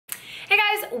Hey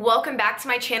guys, welcome back to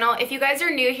my channel. If you guys are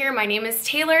new here, my name is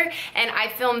Taylor and I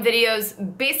film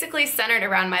videos basically centered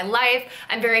around my life.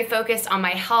 I'm very focused on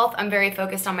my health. I'm very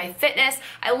focused on my fitness.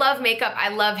 I love makeup, I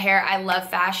love hair, I love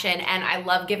fashion, and I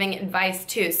love giving advice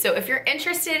too. So if you're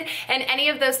interested in any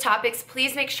of those topics,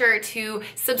 please make sure to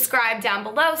subscribe down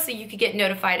below so you can get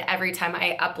notified every time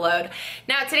I upload.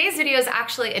 Now today's video is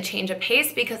actually a change of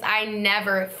pace because I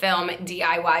never film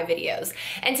DIY videos.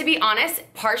 And to be honest,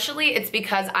 partially it's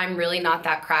because I'm really not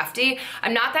that crafty.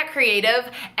 I'm not that creative,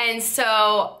 and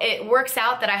so it works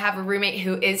out that I have a roommate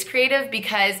who is creative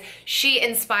because she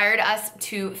inspired us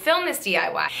to film this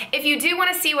DIY. If you do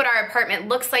want to see what our apartment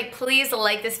looks like, please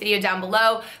like this video down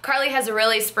below. Carly has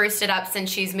really spruced it up since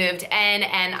she's moved in,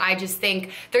 and I just think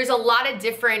there's a lot of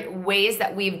different ways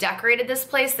that we've decorated this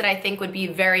place that I think would be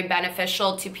very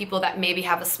beneficial to people that maybe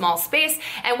have a small space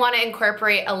and want to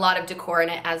incorporate a lot of decor in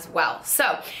it as well.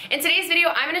 So in today's video,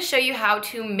 I'm going to show you how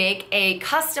to make a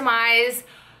customized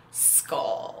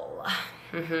skull.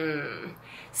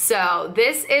 So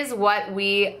this is what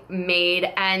we made,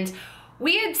 and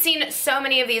we had seen so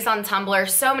many of these on Tumblr,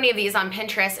 so many of these on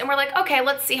Pinterest, and we're like, okay,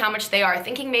 let's see how much they are,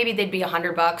 thinking maybe they'd be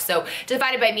 $100. So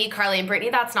divided by me, Carly, and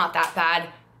Brittany, that's not that bad.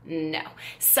 No.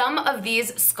 Some of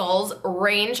these skulls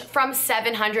range from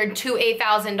 $700 to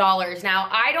 $8,000. Now,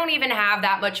 I don't even have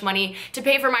that much money to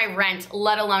pay for my rent,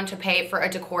 let alone to pay for a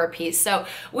decor piece. So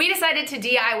we decided to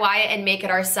DIY it and make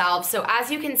it ourselves. So as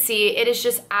you can see, it is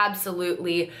just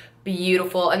absolutely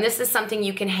beautiful, and this is something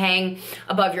you can hang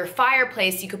above your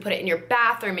fireplace. You could put it in your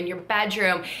bathroom, in your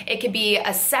bedroom. It could be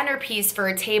a centerpiece for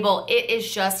a table. It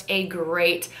is just a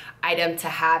great item to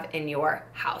have in your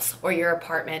house or your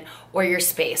apartment or your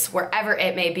space, wherever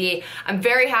it may be. I'm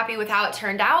very happy with how it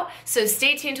turned out, so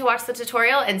stay tuned to watch the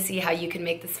tutorial and see how you can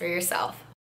make this for yourself.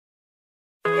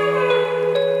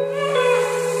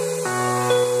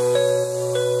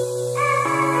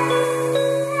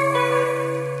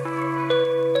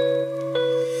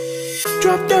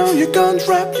 Drop down your guns,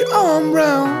 wrap your arm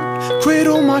round,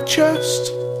 cradle my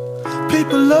chest.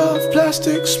 Paper love,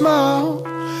 plastic smile,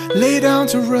 lay down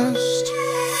to rest.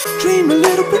 Dream a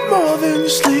little bit more than you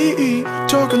sleep,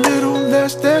 talk a little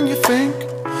less than you think.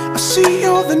 I see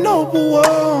you're the noble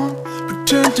one,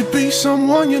 pretend to be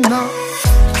someone you're not.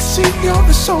 I see you're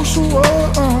the social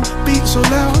one, beat so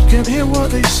loud, can't hear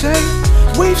what they say.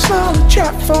 Wave, smile and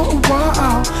chat for a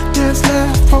while, dance,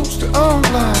 laugh, post it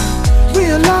online.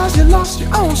 Realize you lost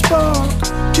your own spark.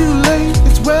 Too late,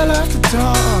 it's well after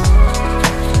dark.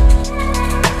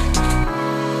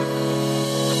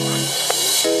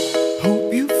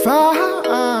 Hope you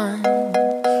find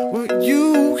what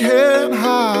you can't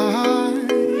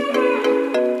hide.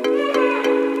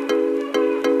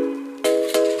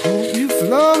 Hope you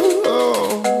flow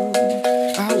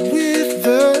out with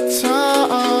the tide.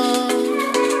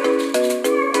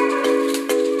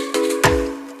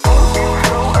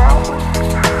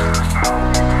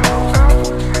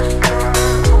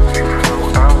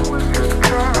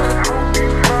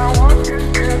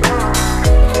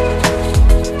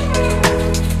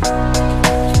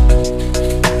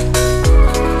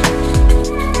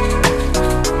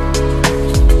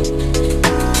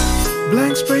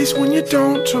 Space when you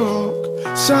don't talk,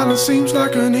 silence seems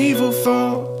like an evil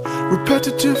thought.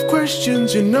 Repetitive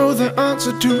questions, you know the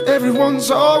answer to.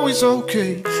 Everyone's always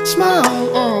okay.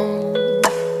 Smile on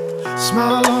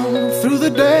through the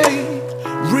day.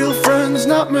 Real friends,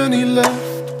 not many left.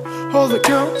 All that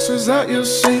counts is that you're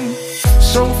seen.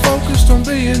 So focused on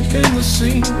being in the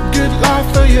scene. Good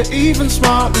life, are you even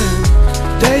smiling?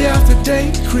 Day after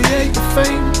day, create the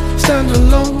fame. Stand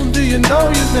alone, do you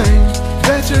know your name?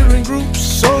 Better in groups,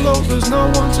 solo, there's no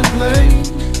one to blame.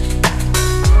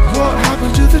 What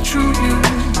happened to the true you?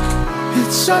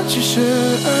 It's such a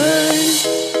shame.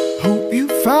 Hope you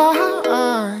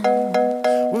find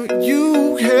what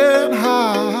you can't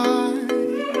hide.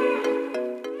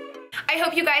 I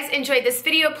hope you guys enjoyed this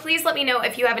video. Please let me know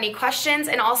if you have any questions,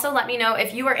 and also let me know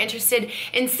if you are interested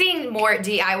in seeing more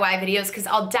DIY videos, because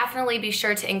I'll definitely be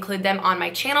sure to include them on my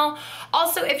channel.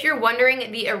 Also, if you're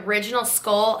wondering the original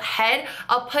skull head,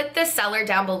 I'll put the seller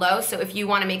down below, so if you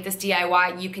want to make this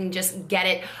DIY, you can just get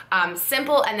it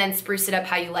simple and then spruce it up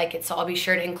how you like it. So I'll be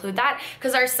sure to include that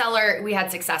because our seller, we had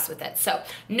success with it. So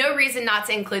no reason not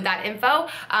to include that info.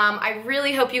 I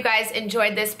really hope you guys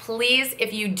enjoyed this. Please,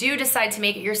 if you do decide to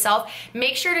make it yourself,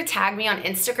 make sure to tag me on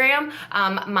Instagram.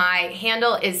 My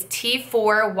handle is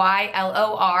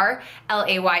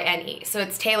T4YLORLAYNE. So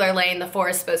it's Taylor Lane, the 4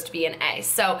 is supposed to be an A.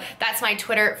 So that's my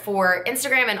Twitter for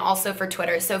Instagram and also for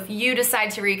Twitter. So if you decide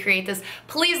to recreate this,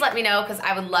 please let me know because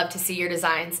I would love to see your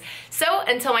designs. So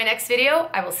until my next video,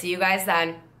 I will see you guys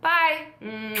then. Bye.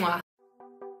 Mwah.